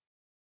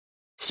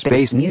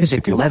Space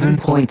Music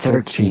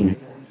 11.13.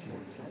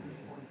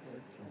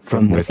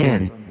 From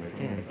within.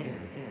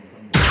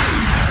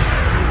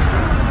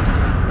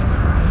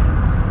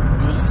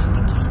 You're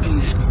listening to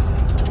Space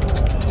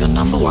Music. Your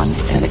number one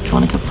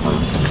electronica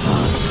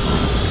podcast.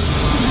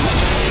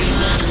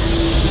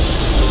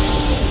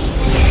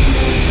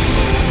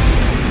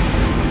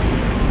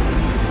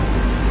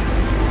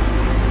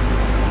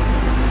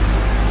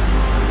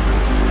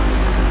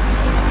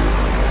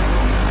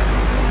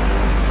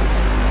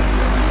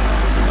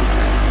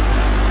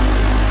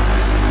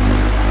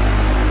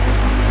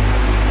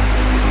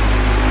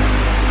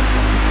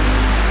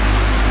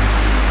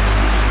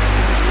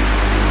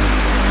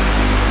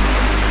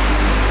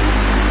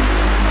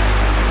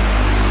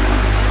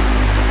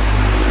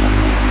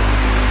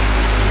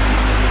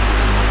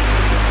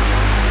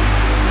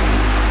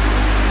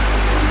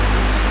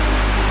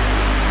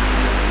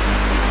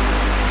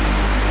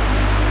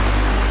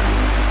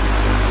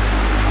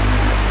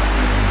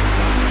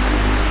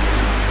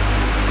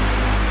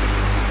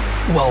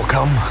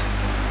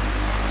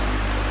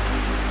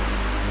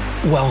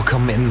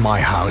 Welcome in my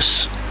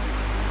house,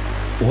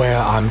 where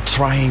I'm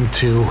trying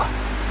to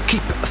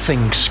keep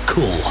things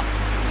cool.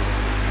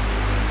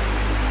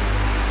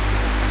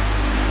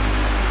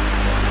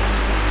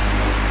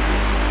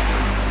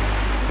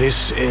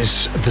 This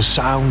is the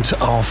sound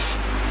of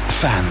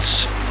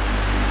fans.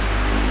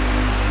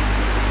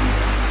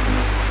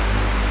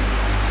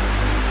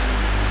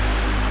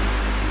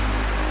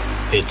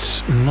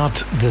 It's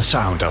not the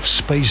sound of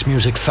space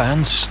music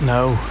fans,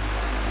 no.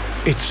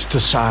 It's the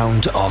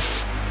sound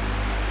of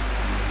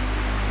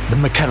the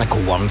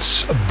mechanical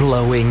ones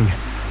blowing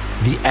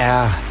the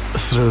air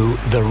through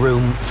the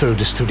room, through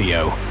the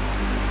studio,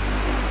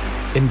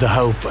 in the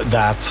hope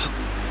that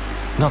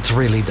not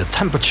really the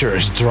temperature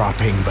is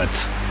dropping, but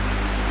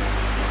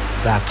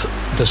that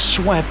the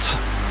sweat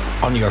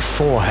on your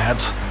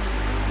forehead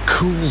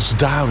cools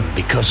down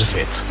because of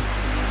it.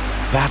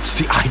 That's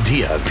the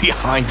idea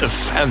behind the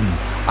fan,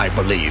 I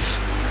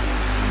believe.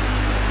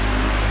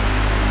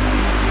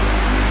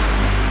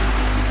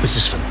 This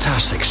is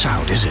fantastic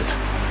sound, is it?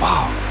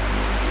 Wow.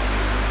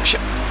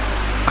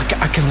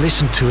 I can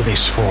listen to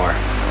this for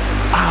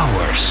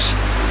hours.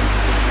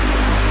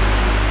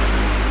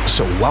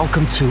 So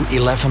welcome to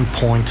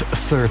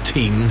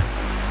 11.13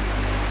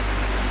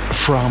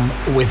 from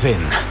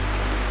within.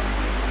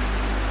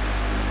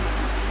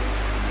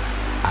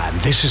 And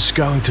this is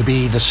going to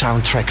be the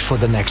soundtrack for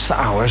the next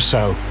hour,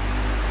 so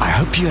I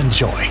hope you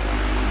enjoy.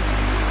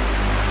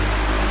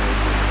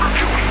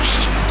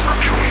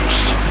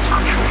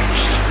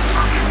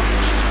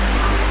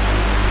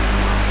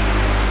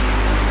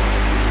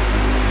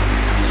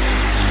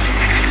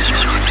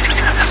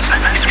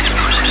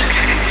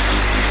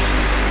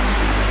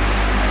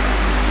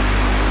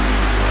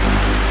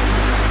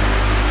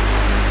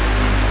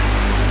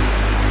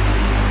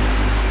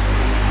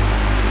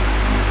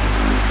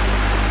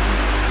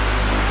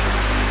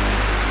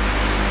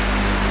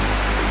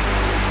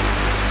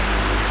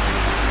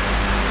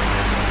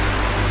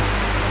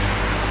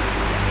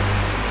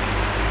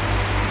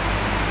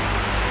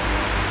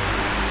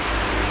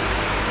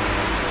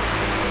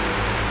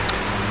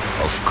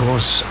 Of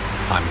course,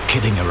 I'm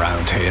kidding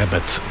around here,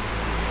 but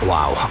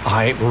wow,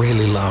 I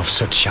really love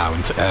such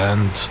sound,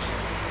 and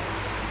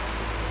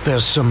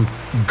there's some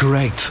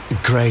great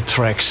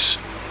tracks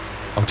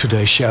on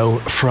today's show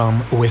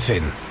from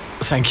within.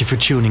 Thank you for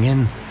tuning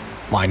in.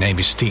 My name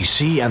is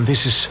TC, and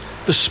this is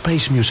the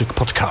Space Music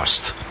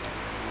Podcast.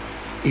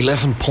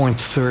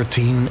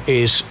 11.13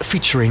 is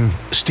featuring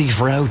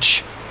Steve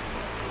Roach,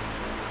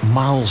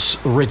 Miles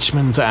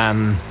Richmond,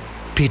 and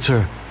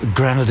Peter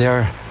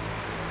Grenadier.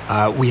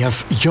 We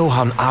have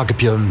Johan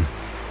Agebjörn.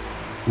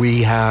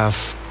 We have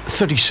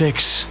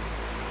 36,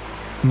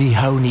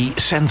 Nihoni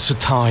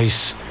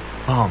Sensitize.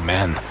 Oh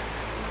man,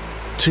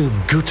 too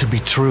good to be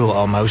true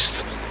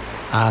almost.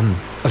 A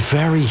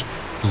very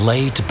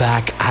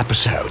laid-back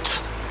episode.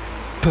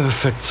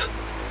 Perfect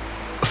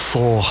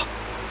for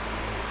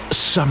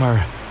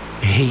summer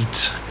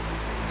heat,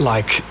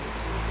 like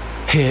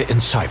here in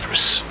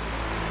Cyprus.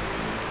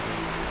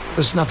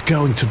 There's not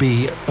going to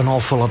be an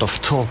awful lot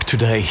of talk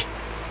today,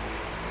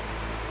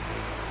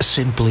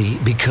 simply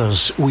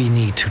because we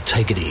need to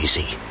take it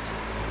easy.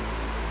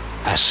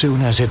 As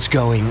soon as it's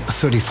going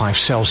 35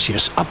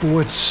 Celsius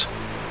upwards,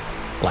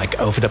 like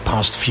over the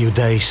past few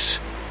days,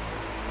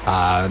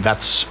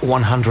 that's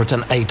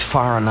 108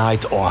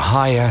 Fahrenheit or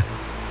higher,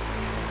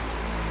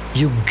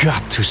 you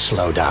got to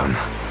slow down.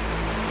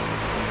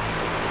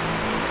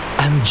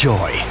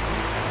 Enjoy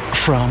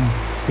from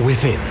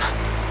within.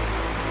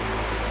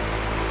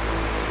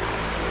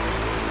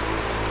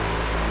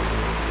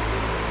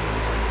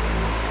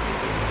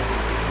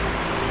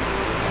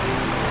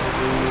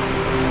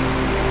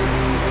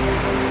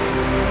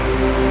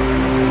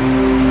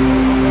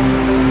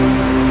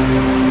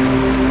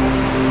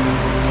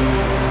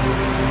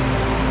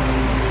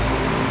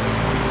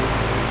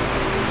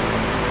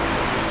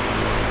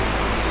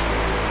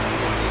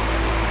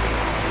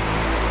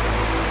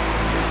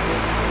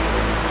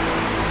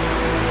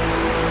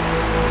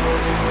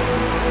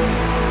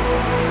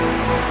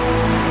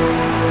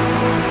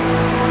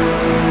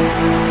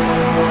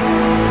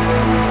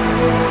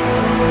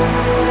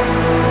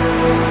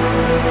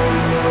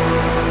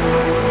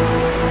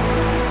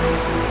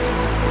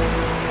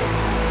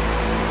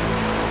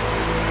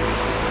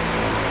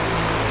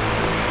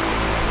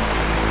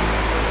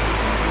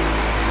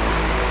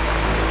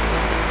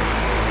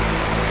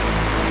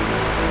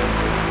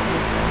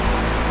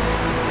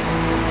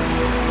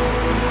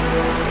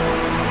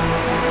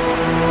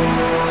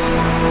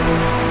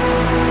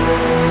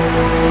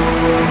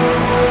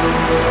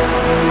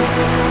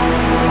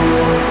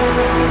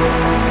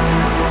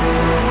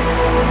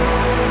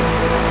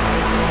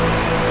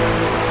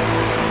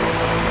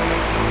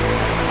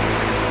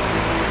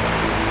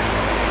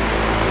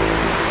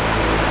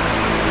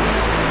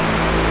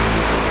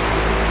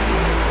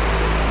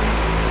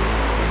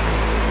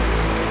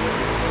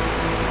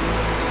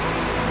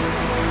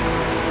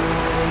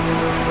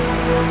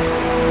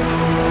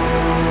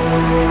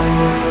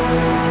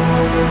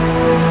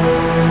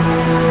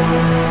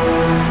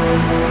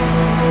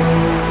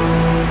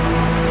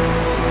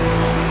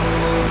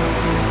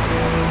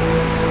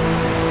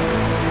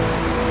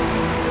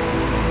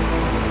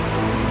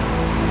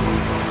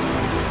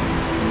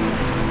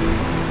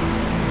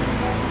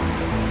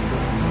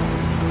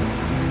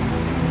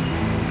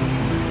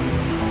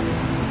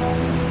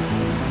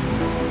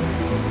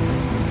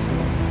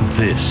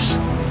 This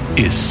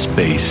is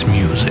space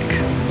music.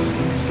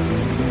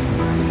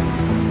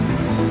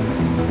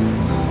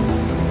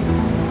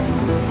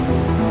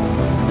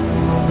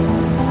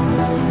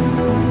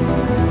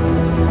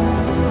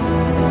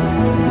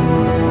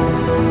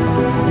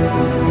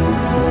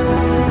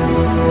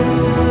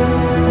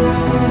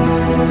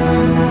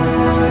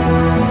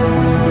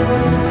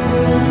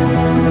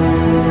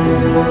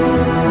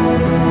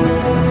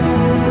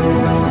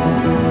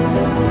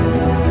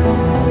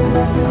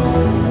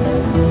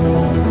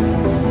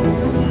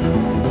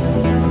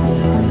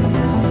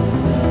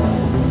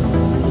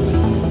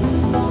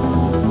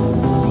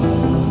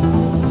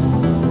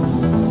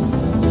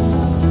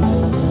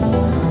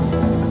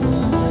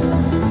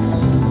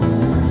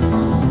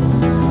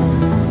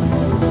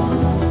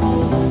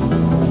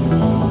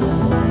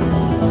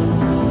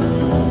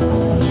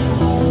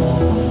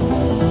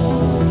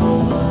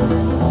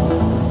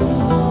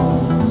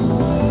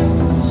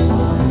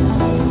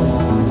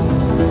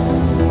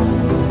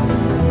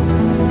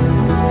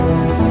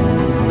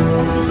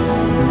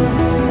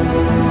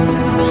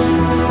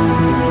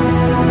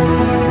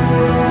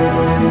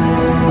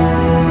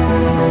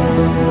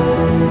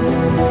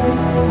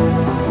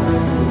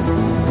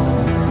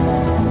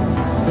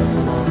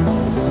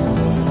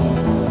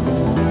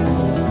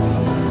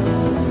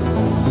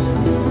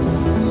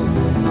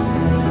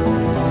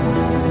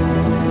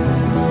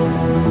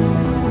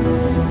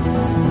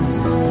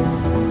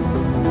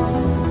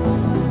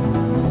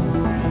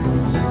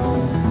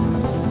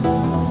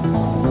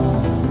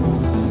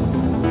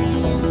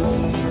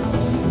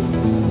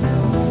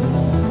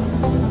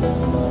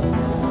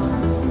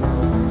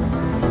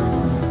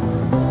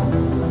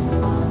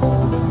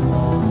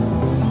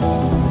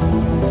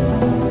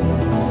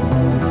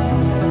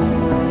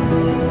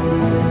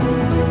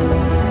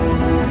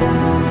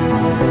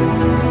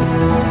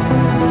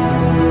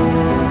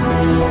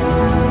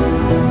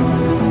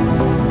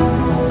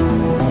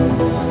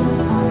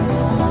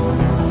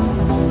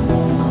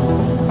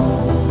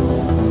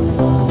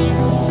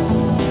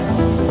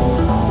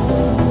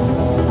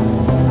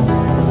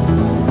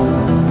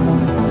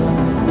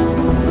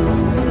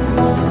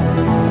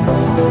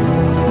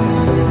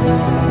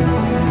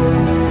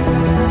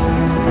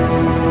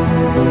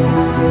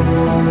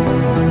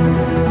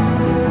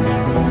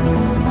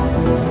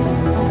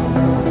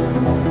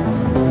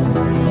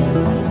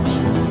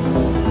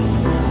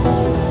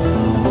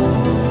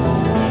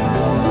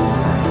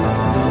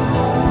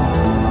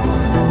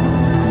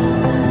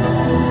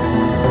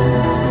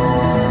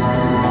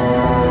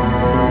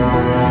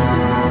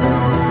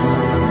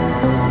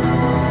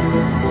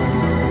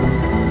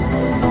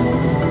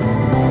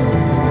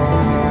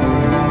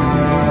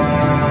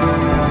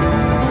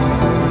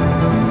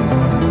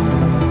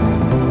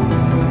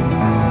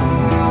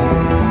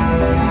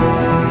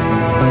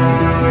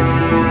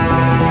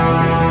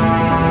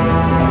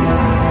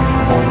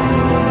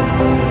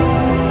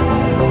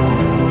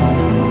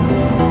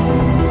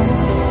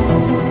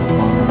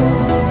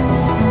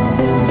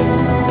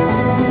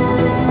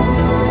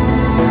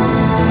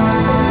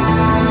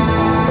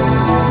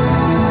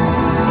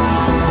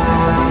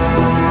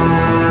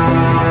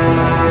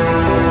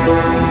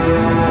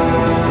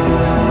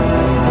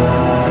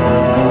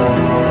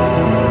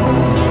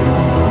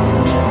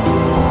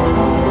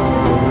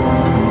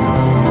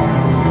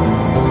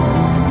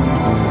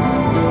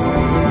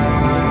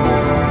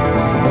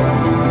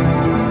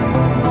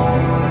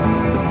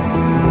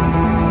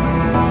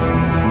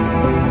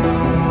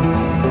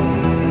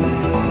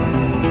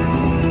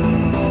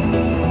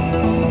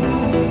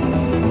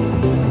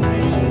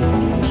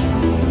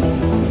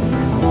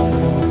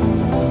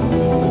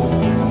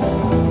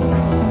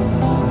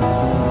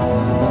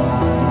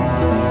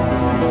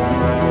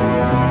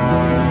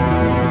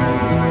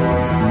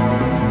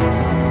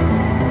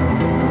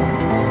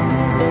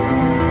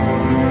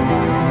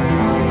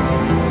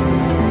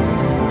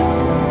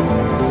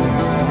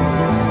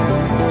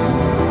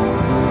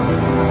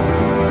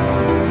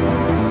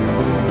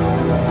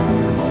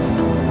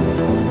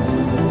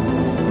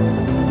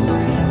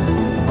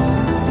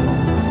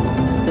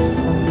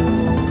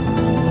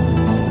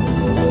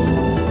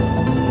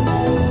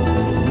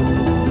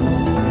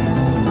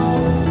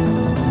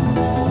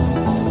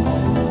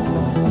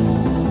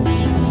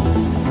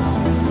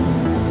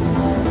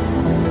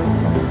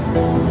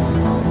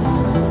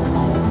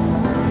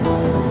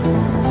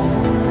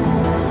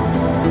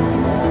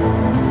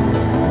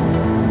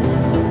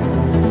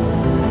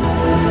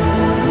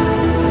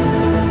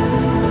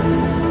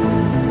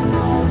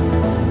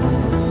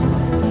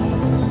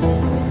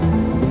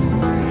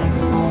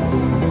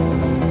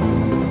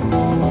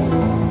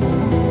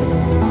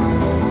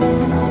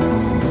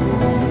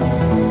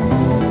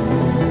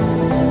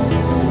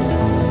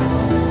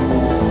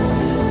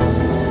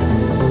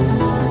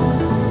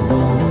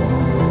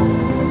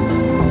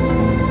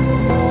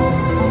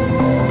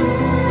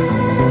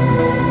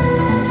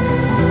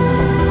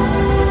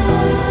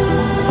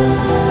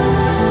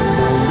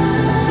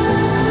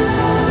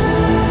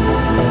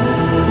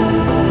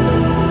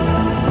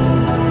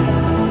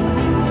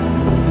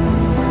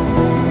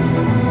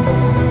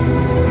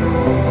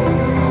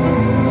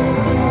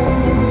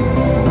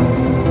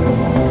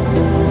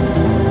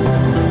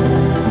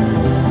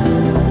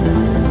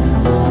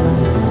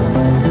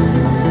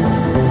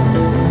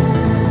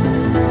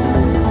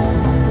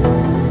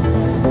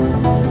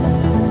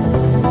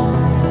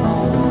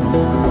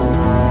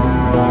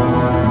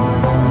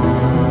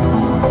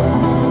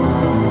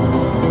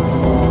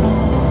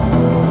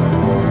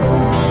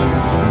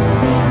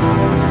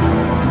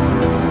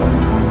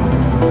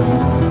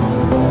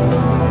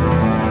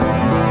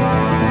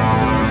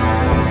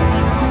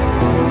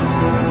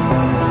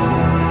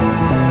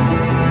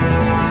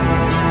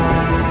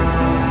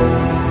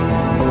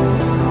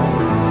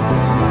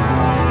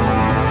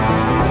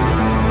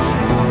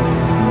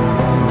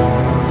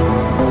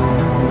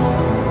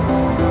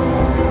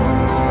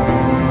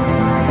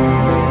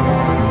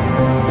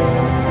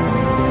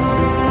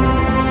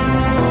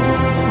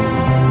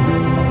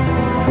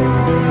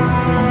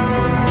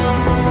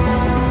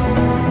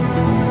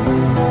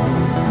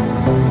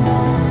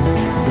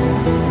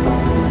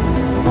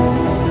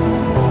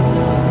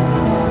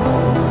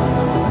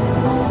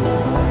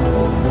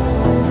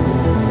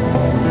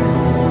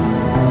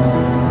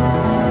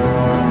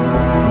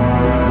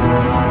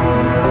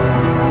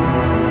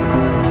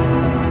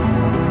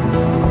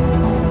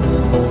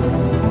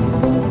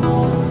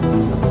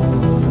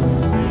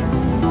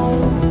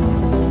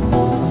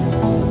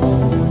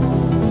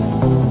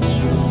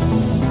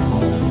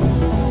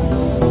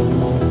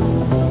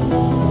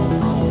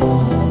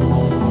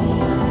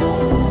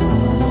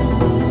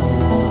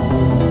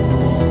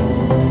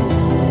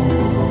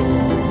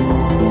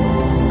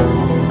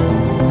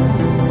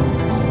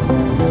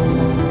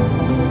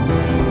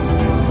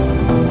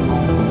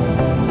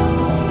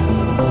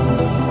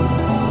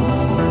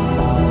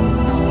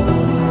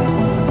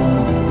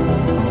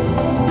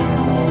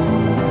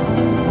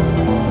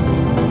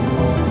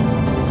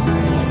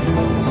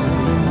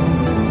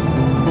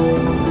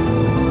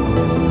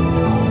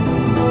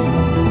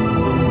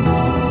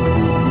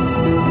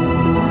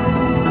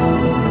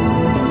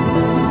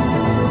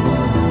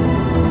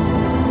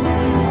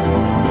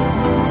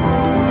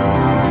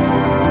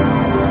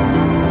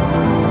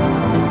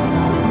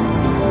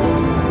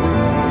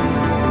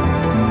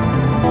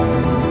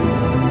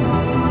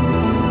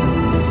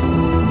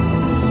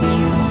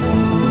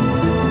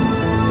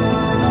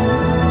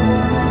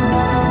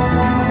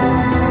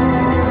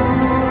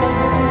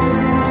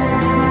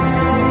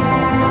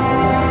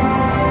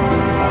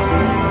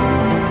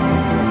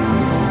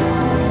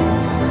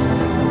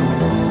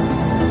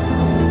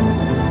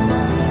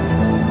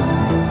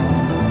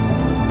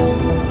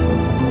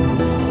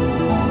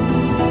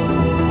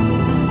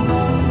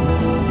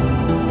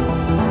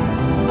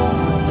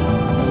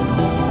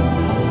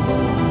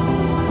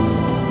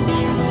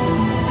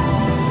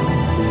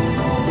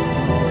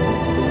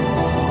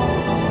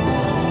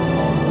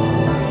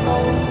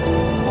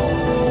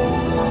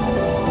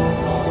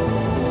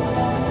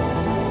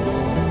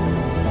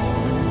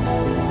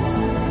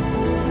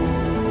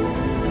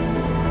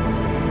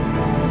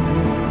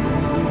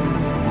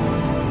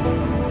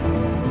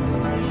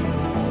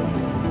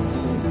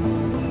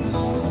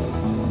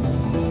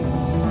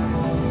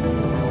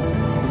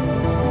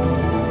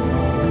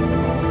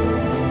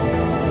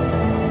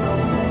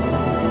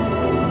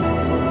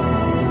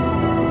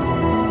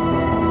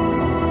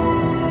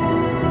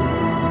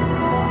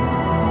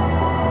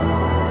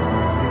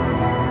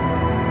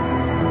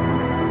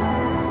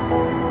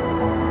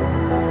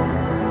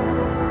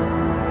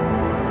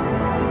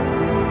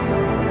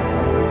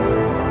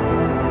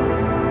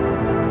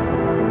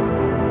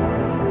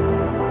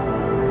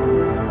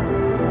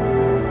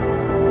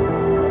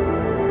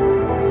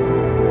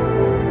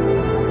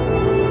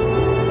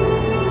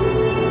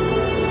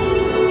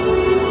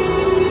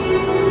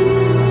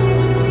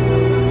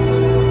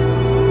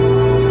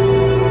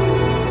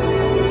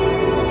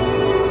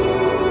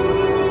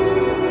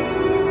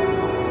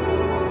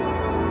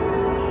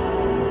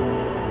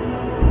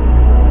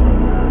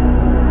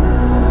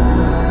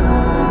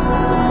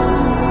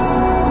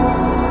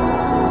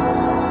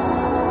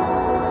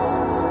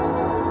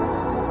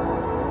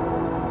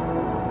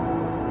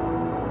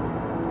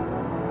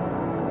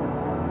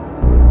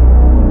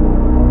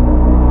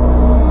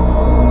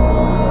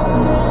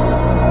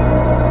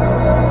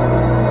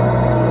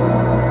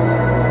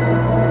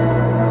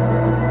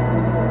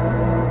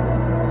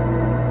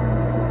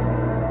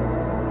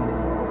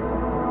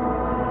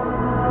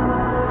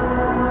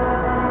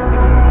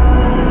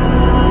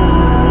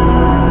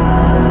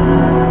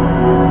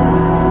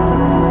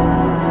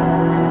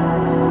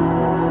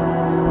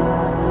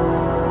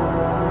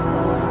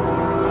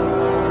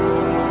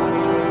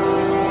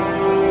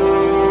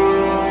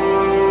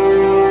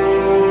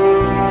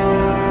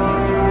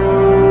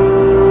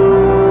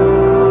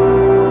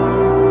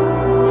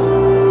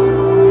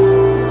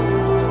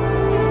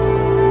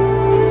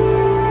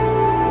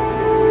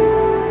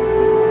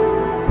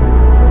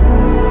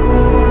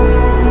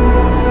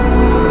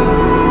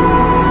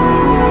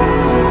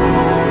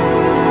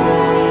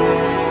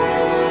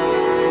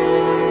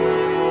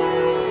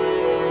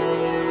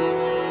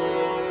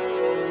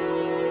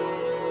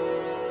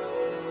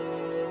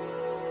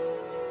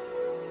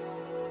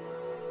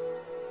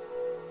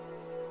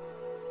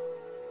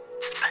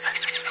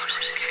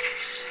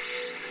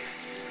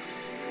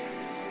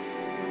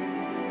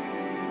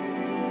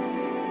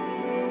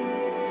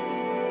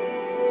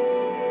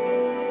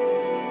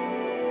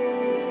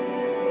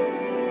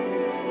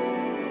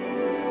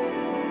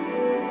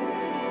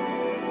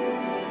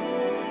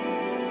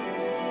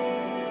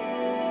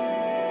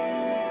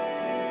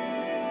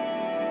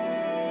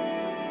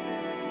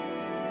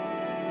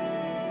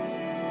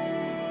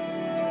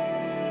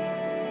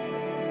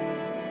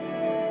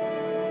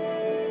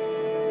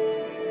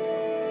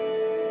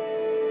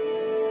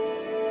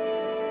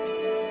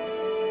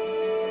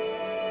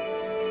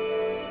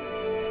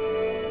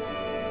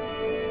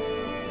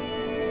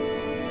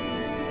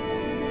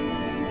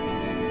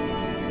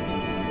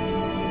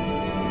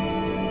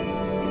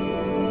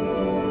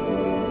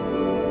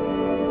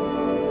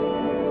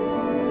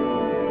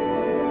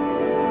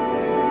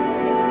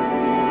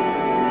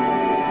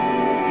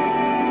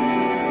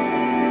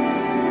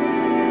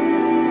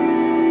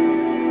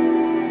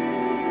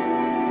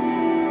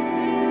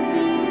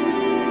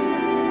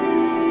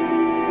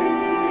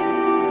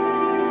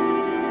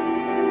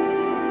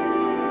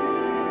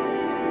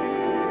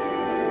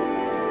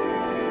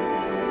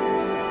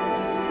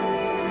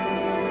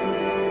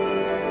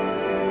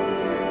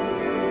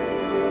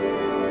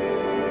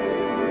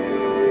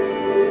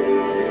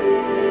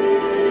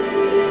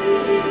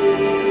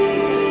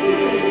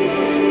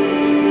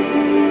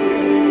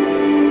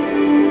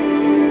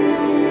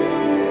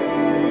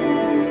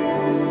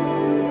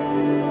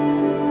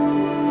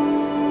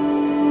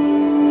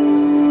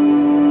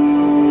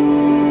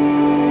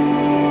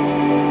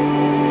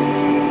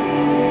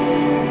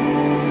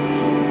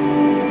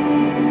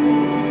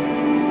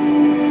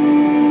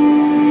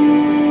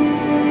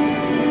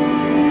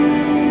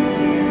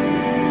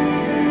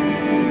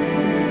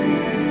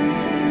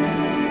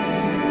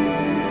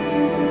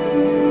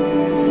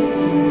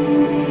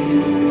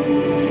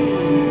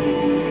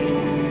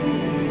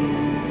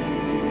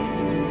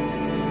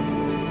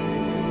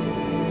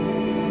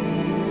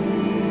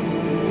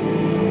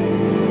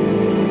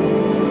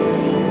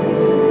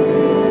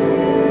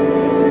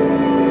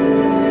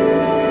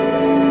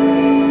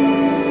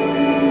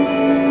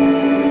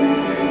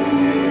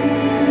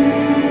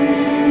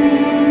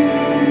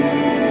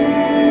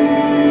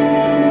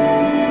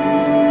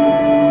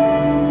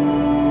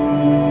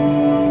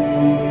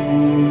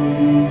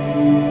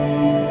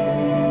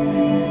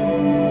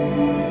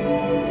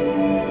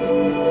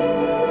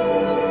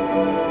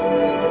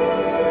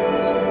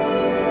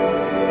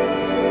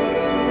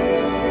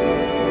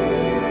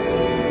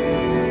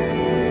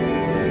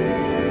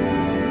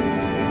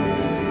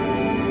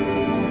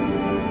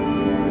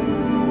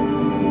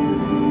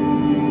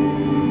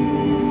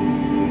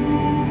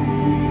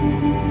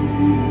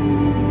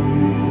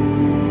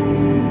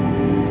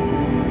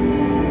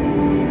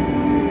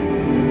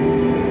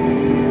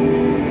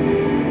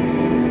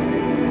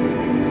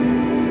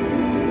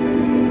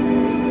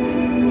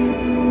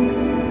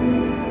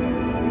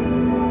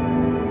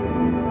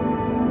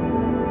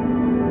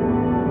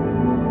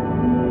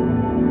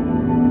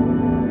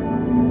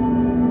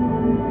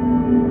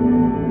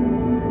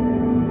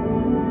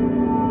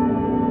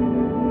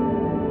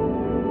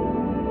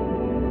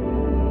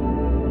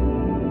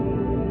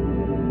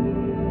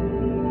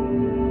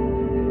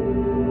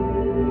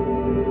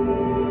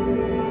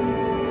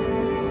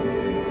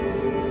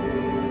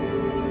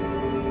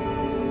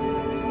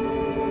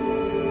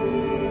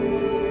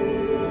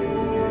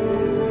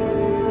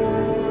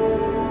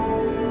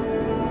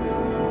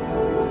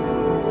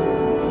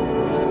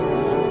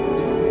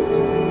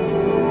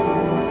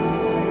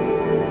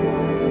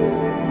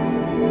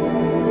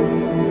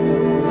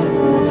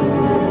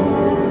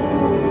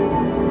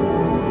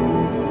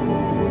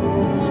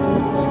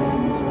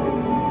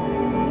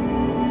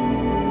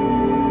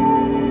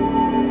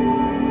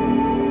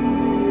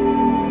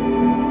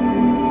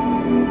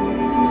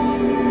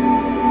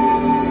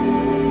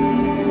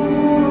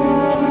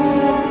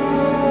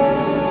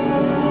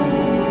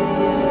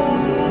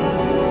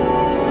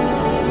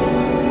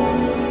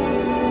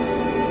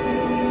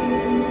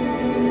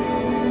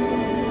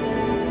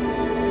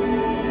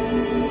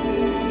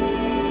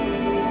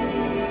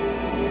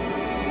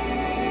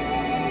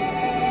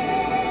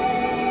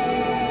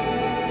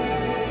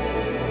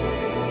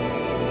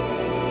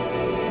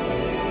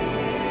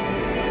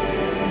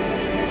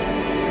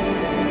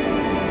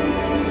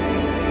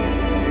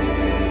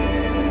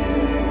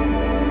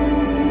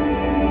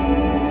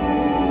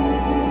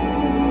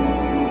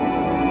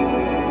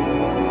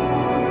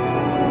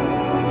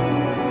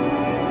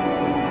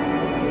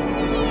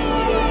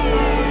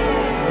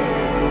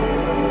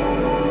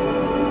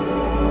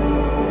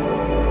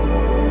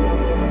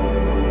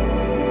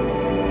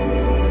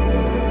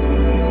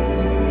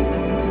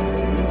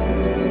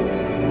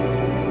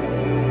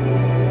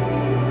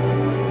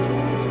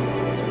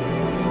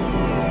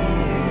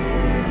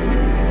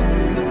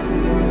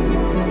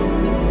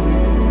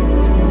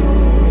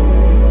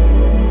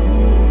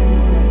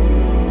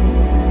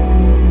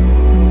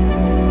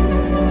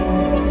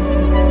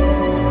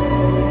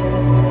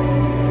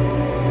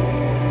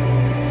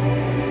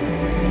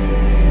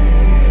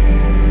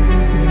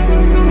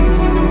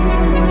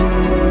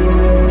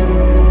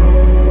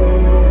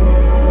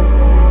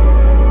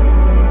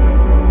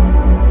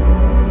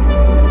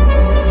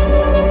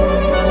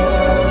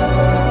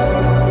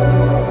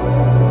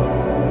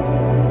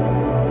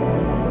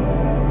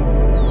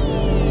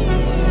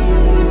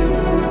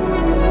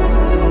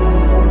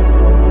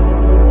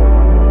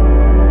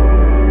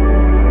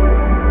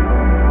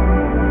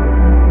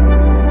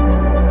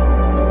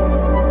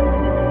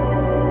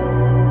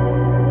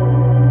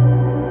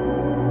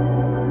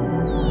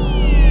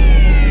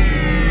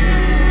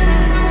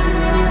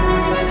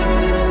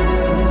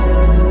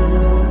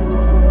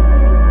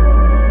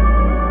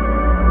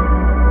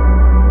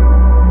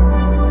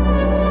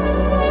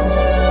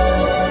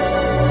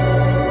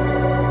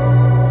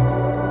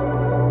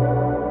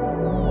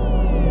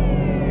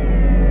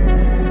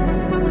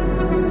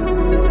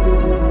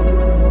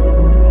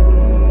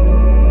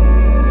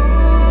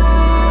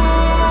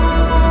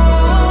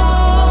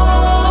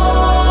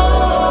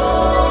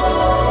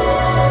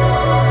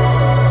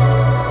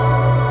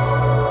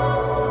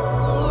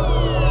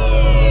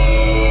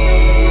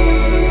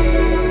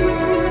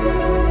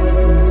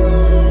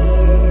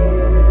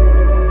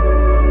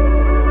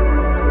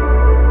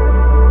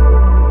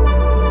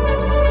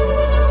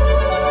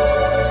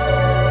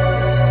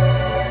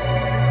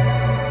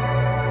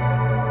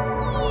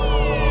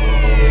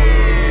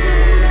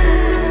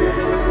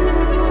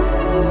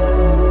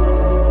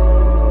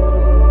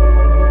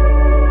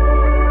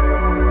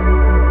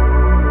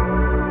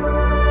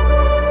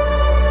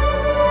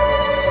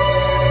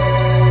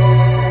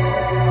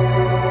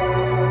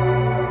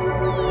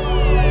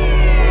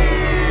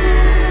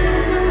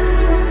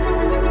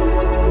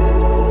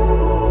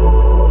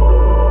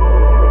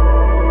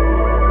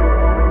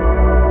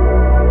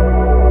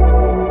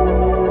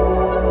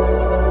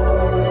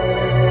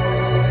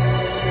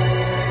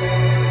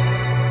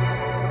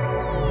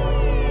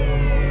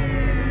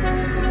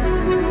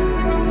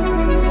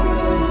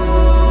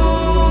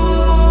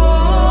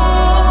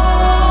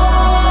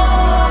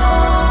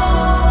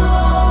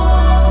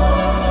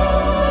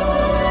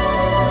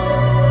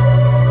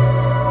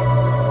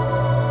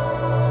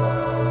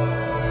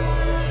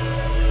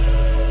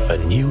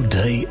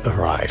 day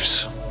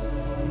arrives.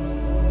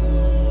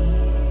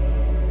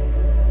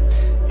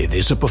 It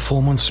is a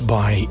performance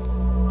by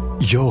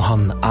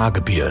Johan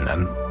Agebjörn,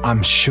 and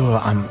I'm sure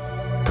I'm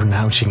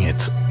pronouncing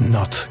it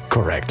not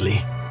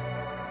correctly.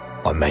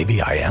 Or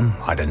maybe I am,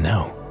 I don't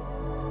know.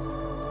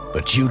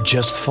 But you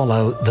just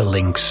follow the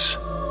links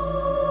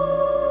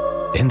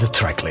in the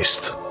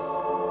tracklist.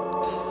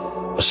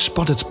 A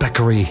Spotted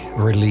Peccary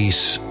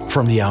release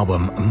from the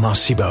album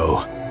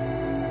Massibo.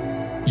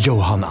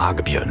 Johan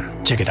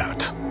Agebjörn, check it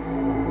out.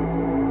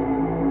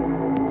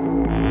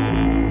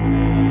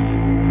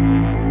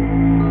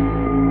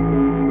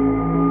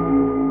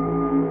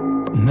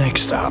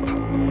 Next up,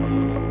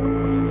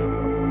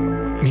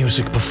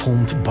 music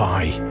performed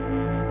by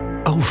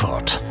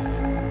Ovod.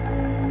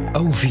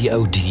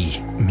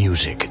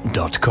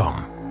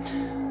 OVODmusic.com.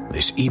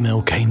 This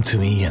email came to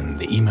me, and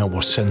the email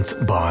was sent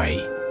by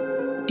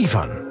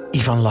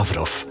Ivan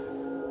Lavrov,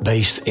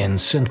 based in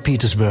St.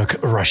 Petersburg,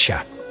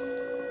 Russia.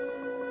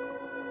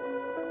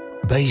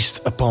 Based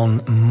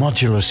upon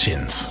modular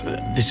synth,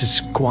 this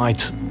is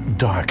quite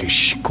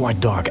darkish,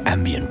 quite dark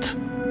ambient,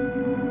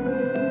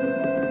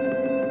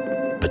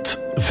 but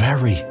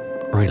very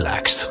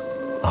relaxed.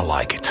 I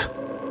like it.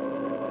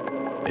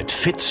 It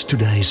fits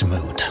today's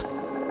mood.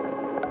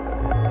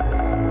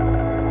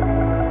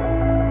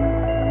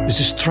 This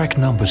is track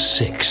number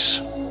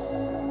 6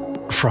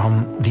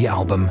 from the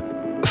album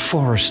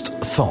Forest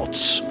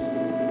Thoughts.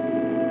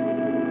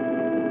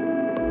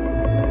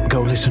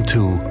 Go listen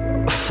to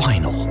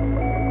Final.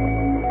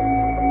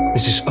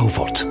 This is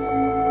Ovod.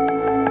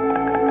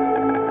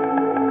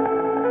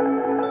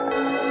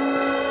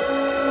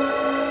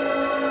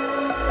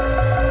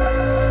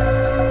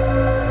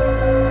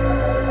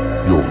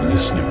 You're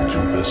listening to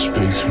the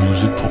Space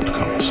Music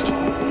Podcast.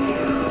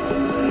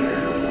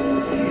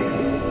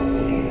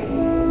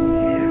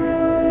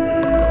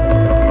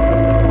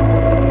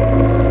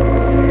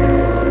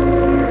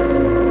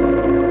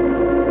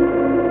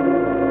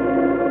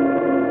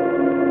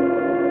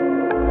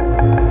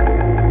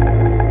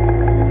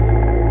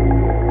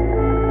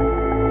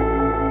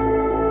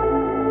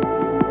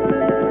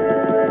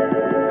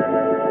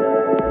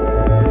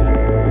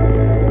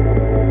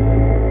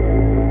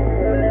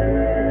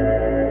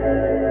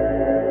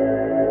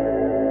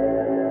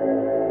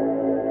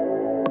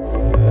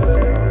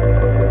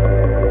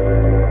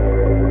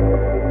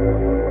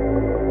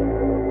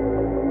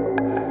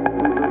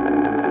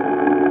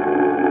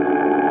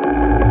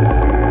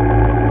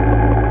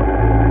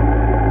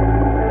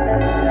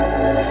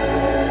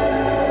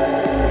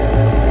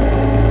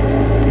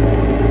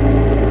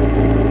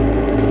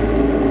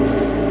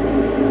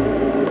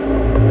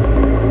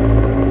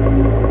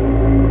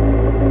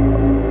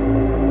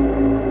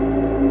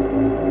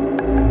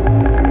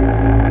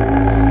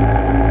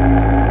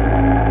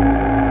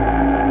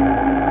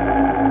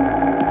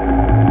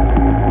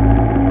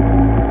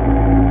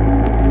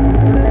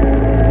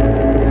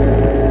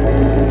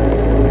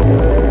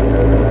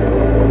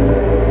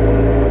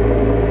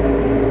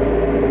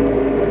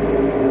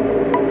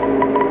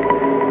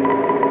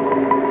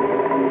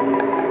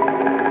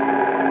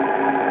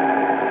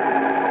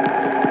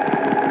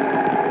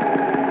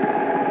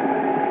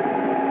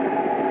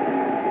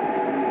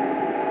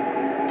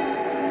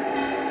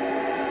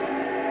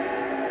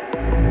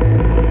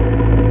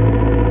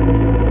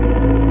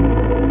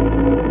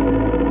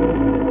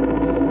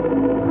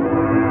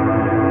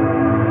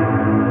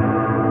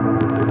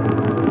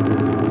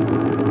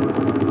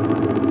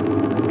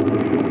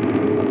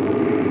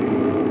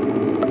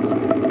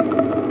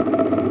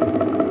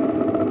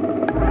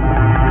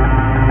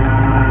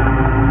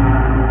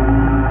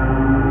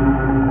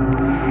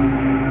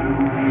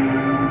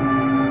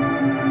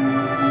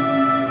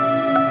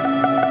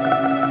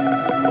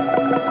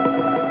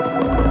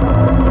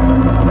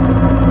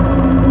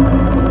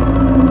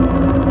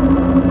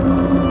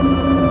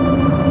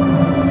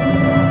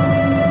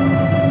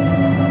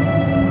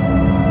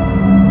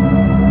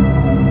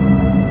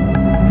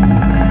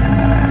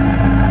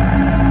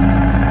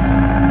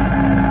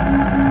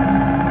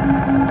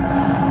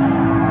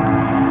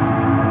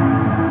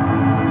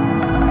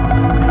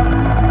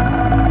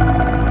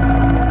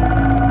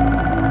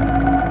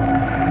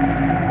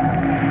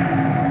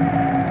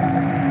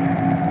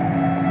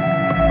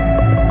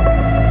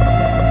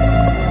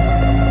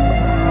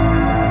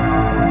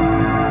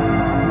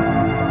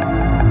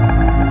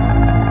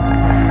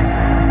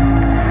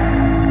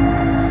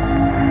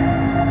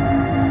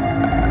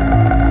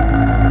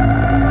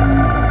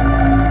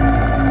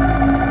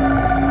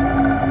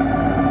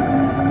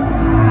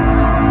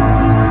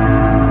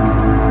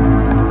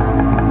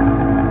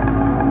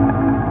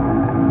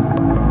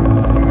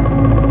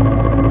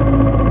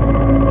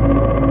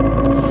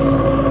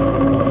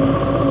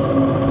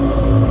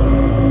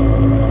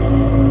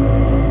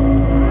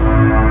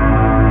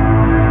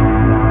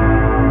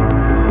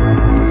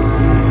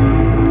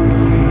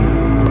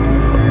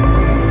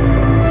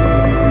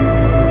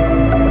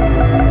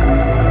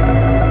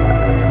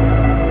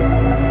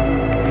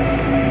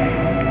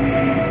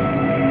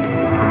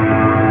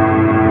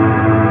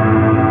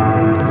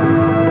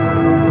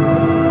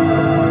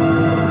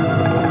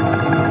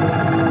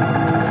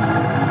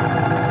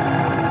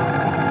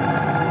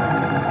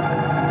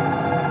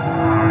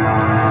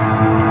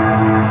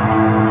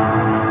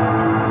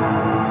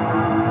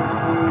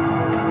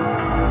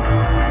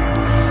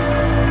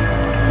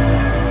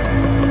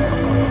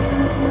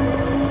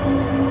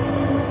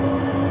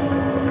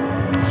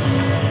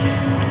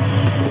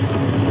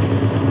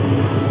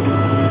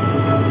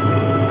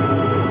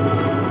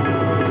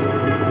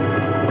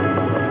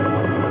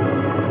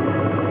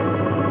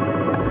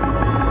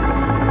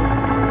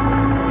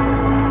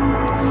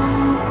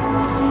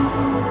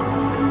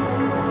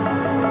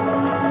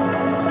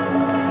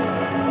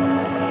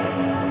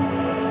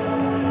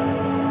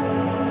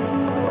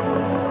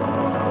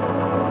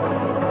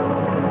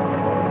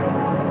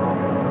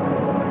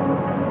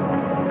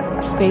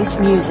 Space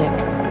Music.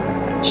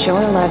 Show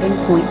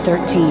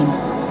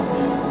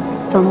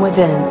 11.13. From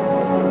Within.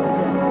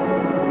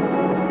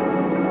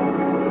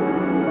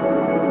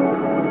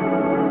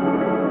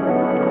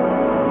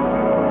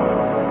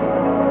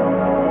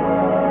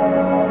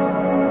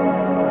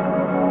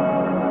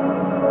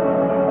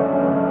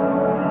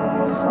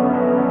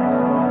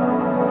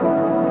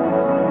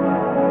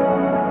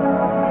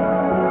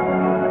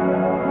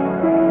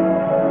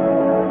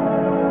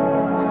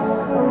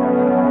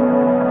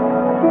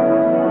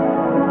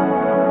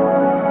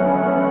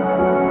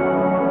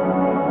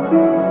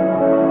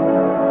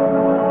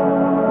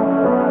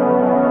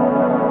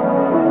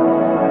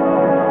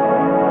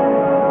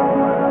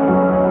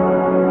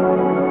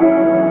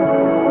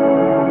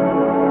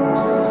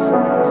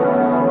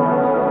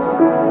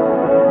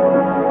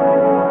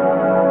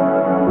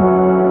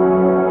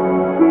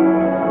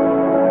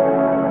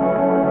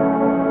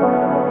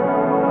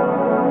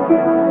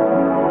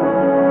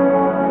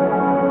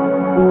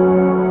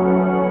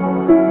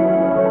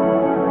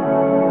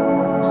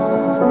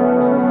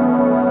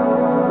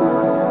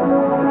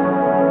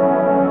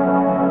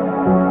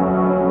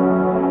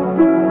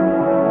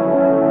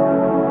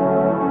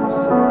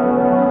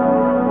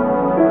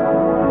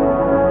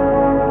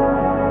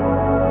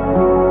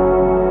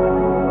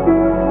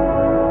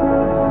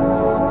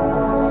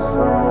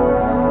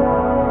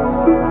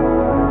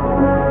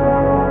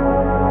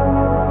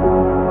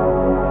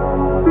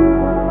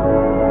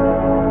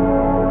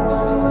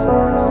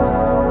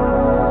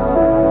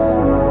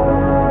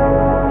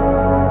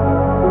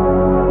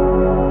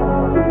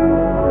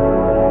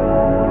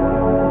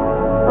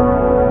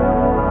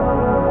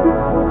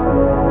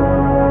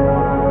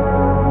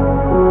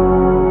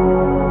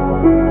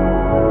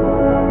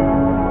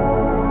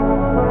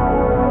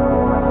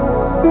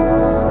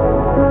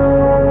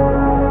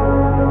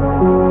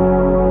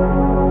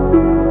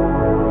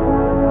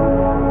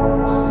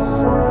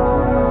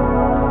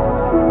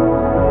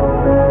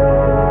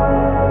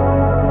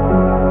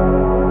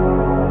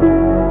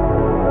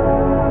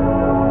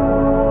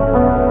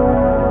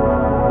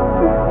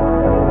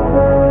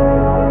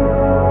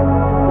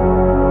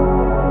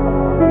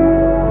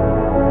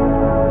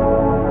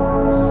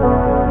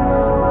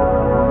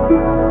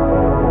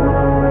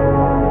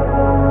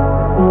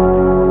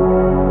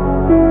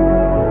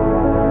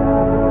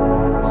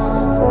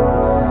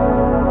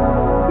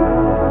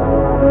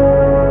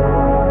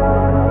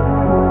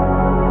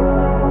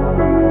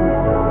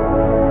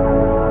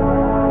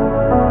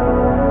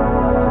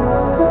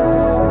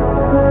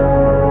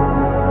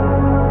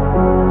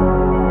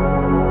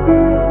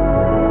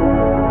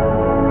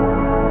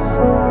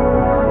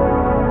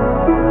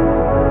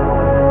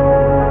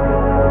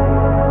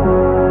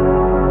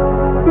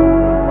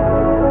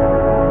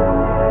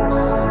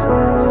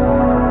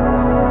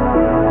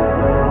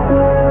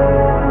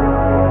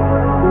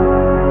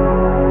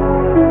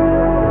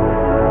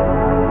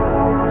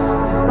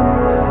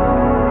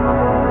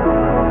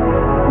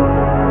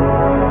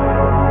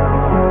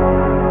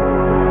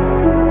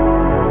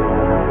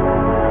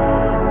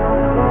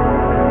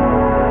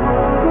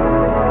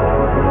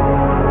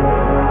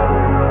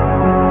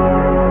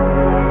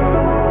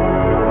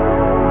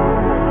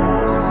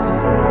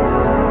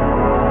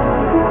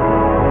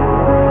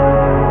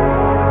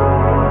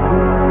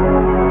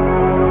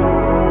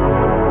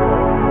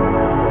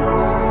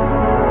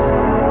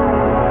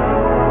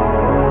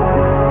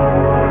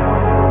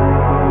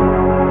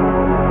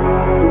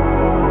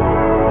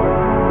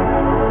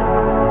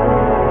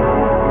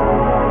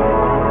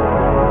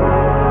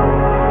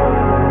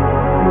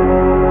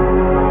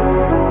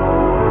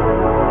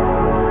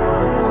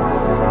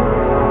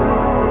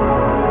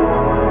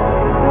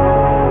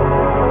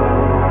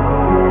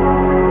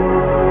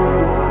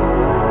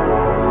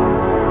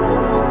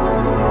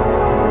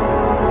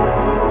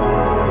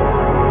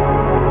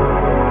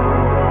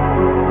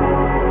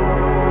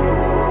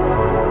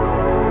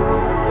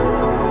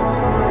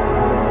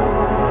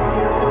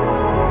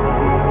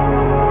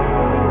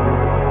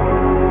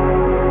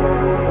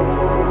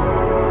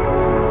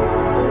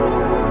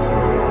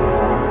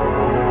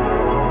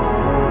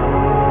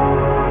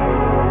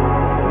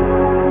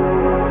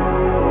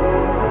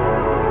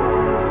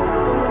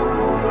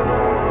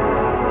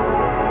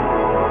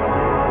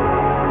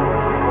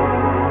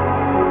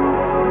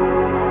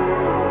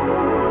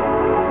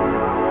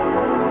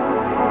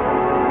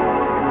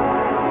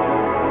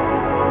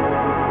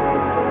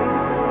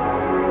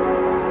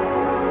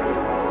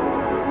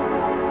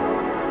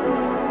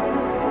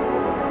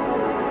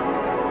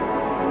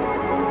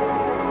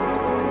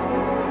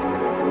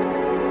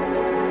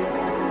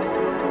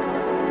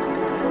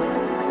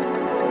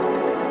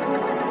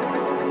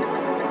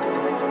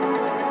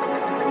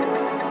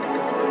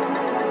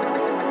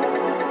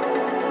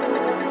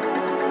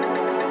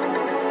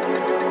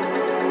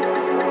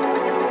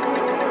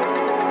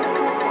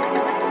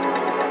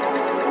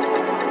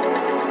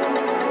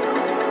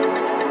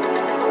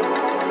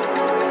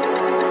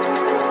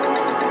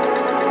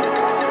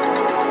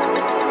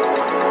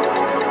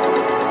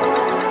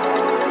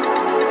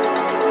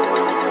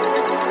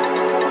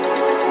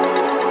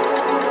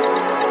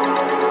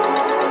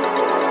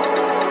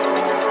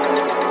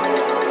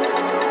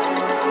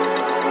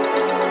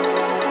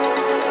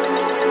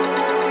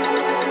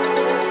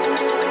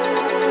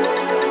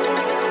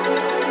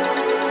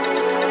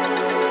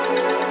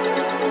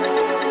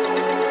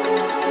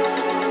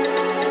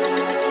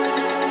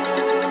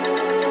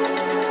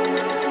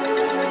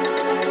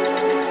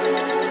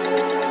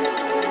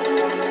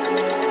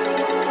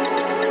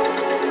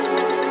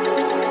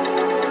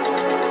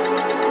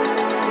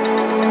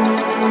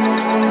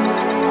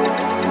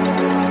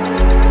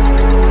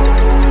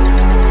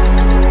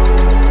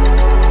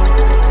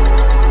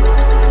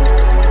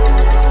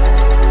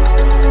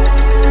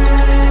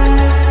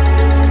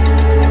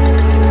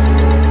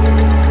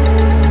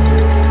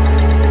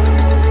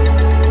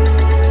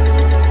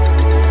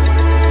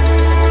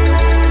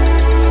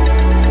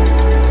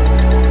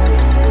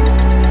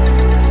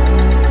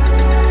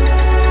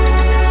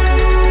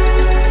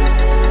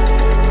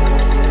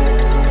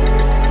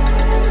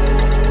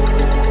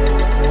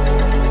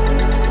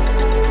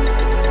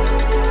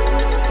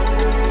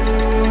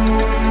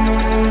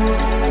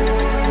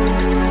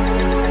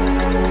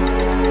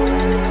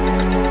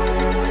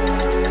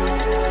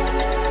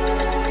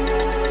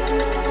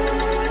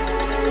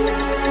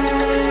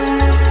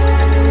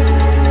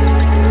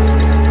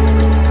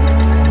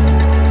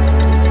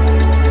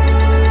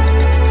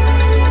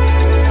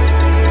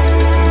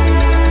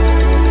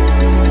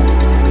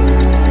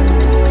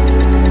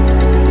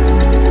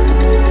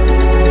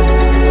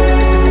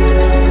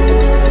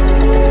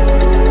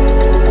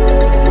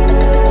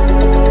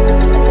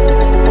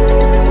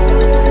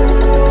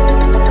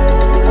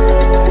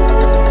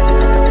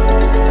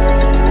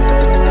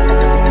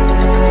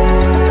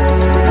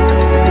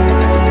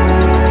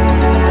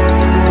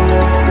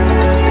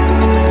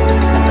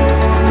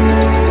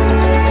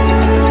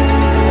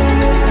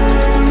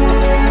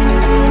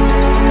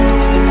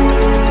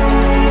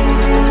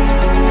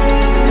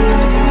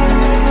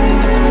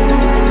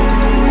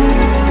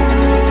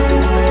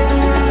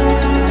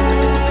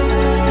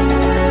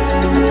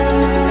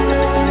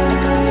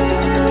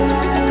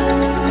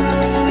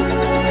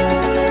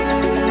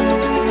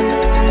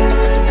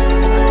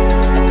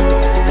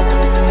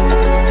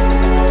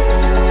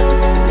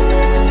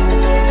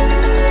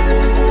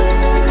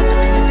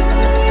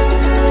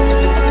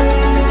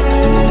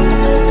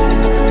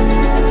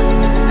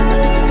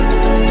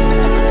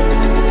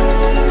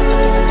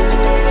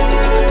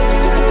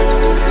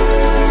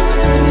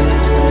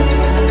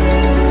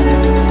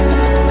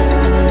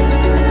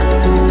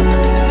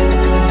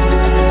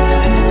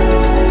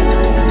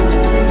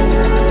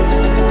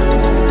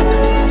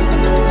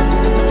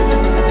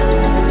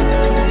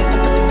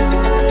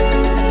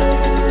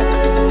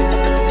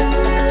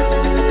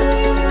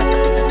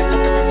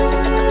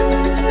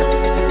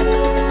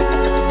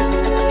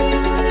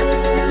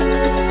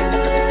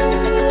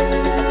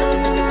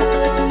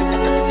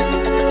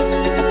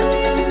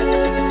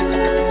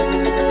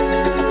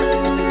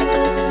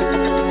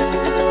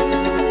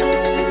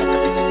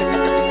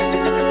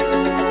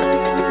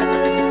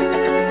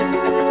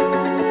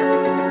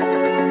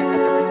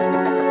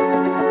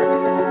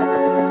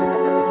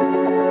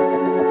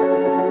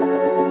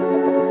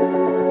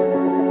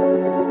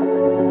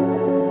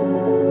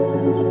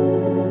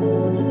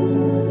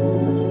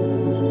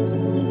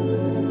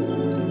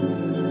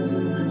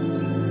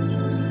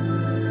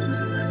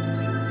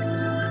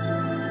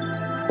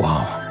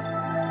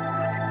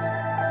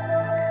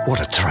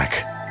 that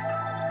track?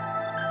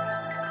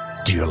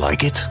 Do you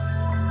like it?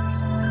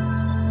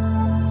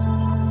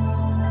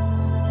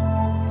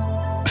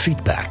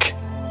 Feedback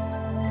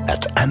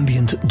at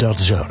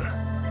ambient.zone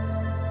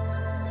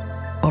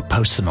or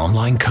post an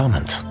online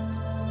comment.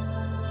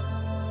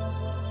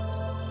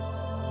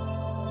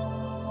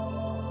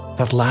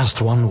 That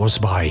last one was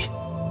by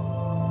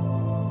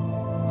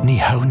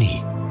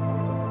Nihoni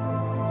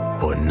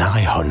or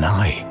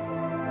Naihonai.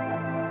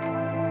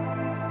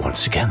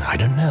 Once again, I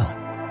don't know.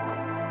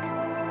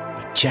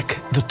 But check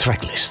the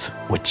track list,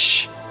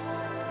 which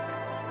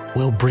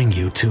will bring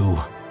you to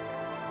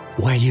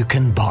where you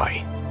can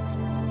buy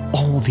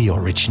all the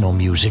original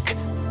music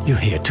you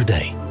hear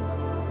today.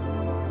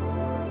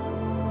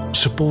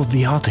 Support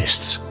the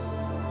artists.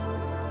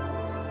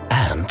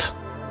 And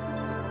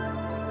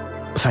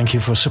thank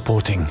you for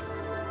supporting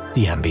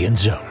the Ambient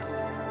Zone.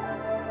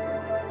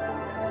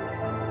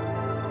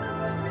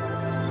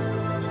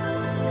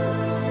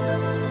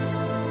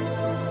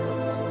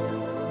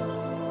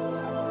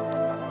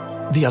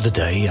 The other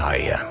day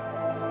I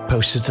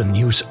posted a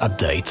news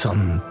update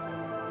on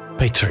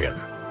Patreon,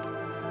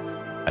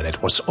 and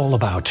it was all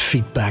about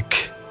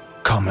feedback,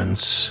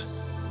 comments,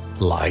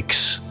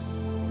 likes.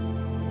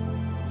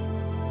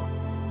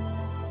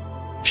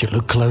 If you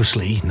look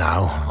closely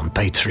now on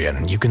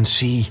Patreon, you can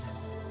see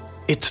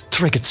it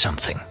triggered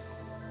something.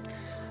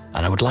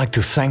 And I would like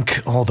to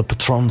thank all the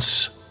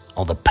patrons,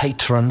 all the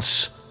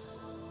patrons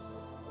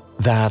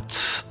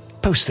that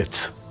posted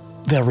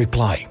their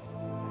reply,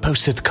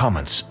 posted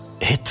comments,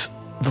 hit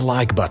the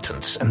like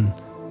buttons, and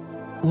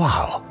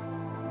wow,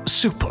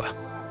 super.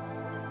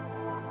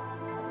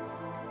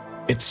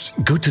 It's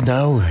good to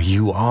know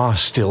you are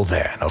still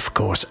there, and of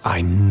course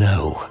I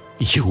know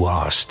you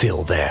are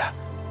still there.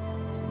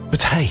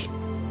 But hey,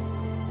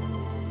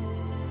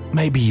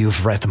 maybe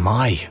you've read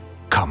my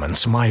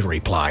comments, my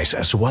replies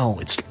as well.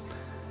 It's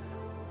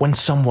when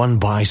someone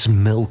buys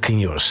milk in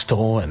your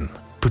store and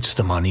puts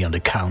the money on the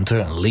counter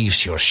and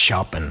leaves your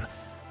shop and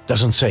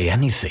doesn't say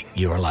anything,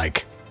 you're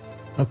like,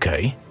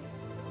 okay,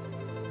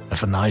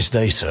 have a nice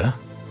day, sir.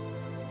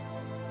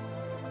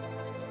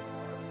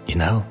 You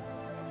know,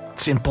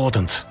 it's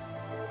important.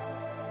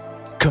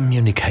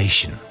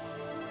 Communication.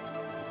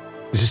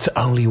 This is the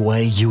only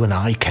way you and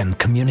I can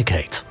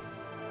communicate.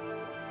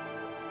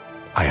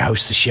 I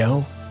host the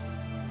show,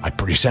 I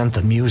present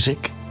the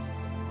music,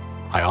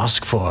 I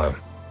ask for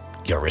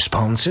your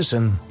responses,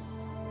 and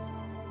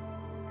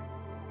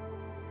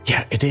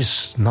yeah, it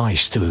is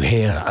nice to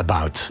hear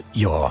about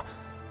your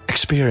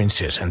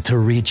experiences and to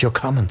read your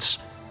comments.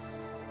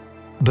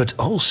 But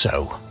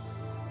also,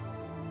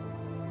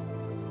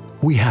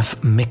 we have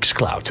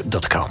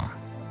Mixcloud.com.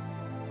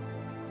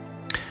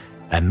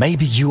 And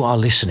maybe you are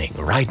listening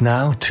right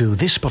now to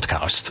this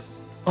podcast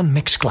on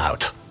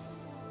Mixcloud.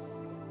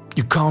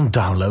 You can't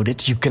download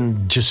it, you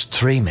can just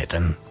stream it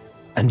and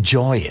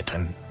enjoy it.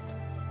 And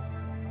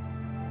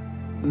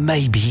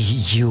maybe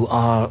you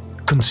are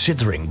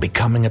considering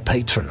becoming a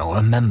patron or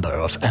a member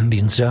of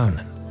Ambient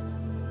Zone.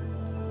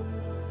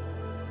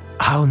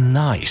 How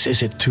nice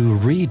is it to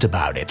read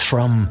about it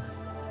from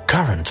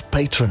current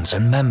patrons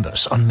and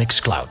members on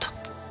Mixcloud?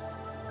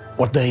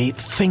 What they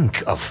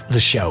think of the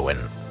show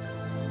and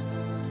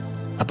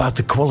about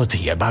the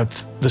quality,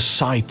 about the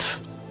site,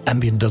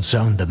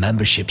 Ambient.zone, the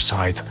membership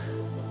site,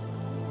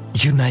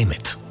 you name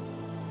it.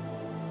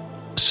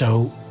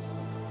 So,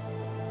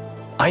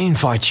 I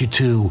invite you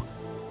to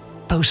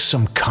post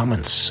some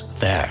comments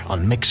there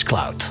on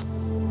Mixcloud.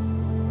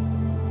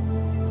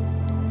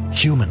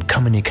 Human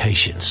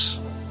communications.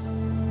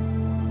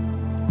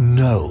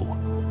 No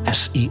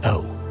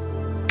SEO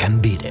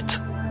can beat it.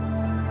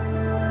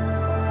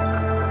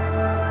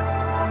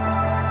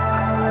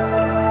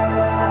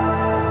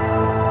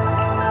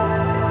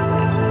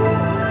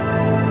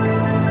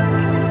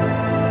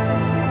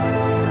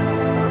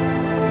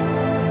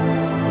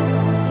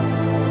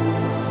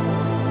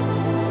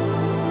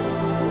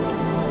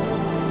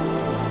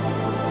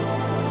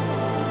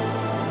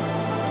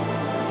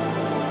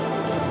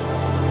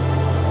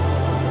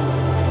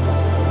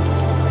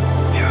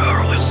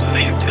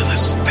 Listening to the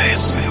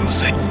Space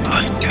Music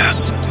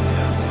Podcast.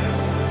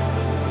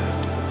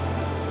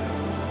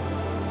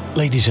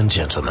 Ladies and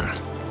gentlemen,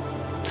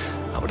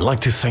 I would like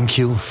to thank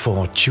you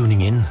for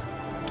tuning in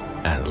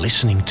and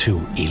listening to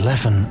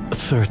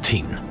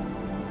 1113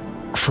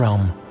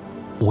 from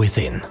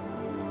within.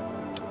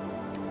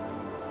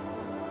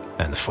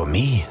 And for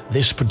me,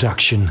 this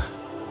production,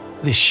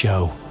 this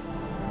show,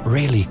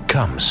 really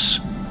comes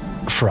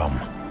from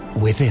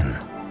within.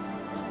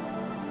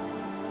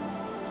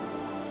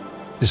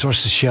 This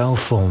was the show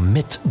for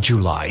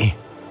mid-July.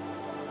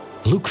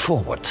 Look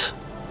forward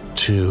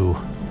to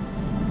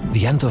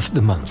the end of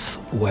the month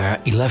where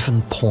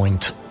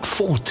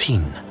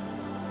 11.14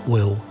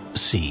 will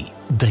see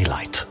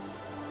daylight.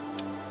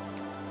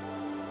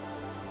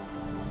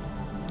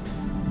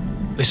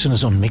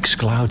 Listeners on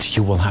Mixcloud,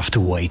 you will have to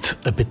wait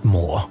a bit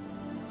more.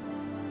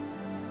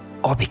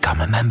 Or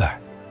become a member.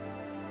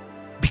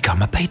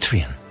 Become a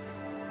Patreon.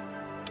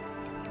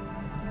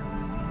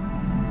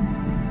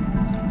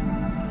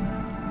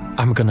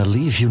 I'm gonna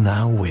leave you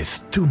now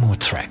with 2 more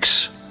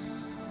tracks.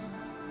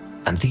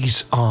 And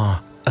these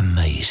are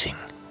amazing.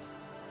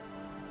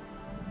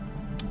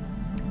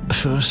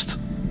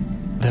 First,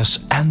 there's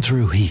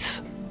Andrew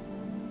Heath.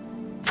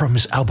 From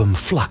his album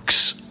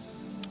Flux,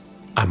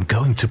 I'm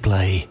going to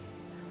play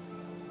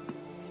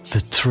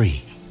The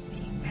Tree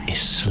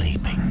is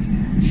Sleeping.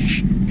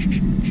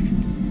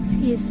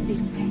 He is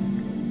sleeping.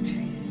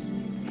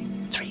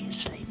 Tree is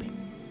sleeping.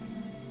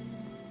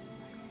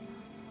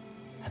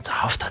 And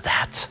after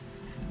that,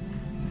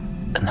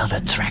 another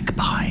track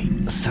by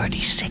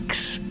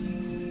 36.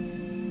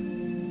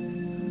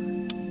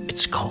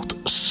 It's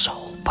called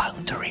Soul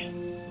Boundary.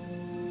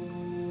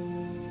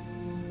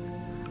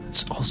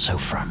 It's also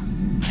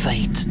from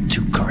Fade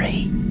to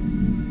Grey.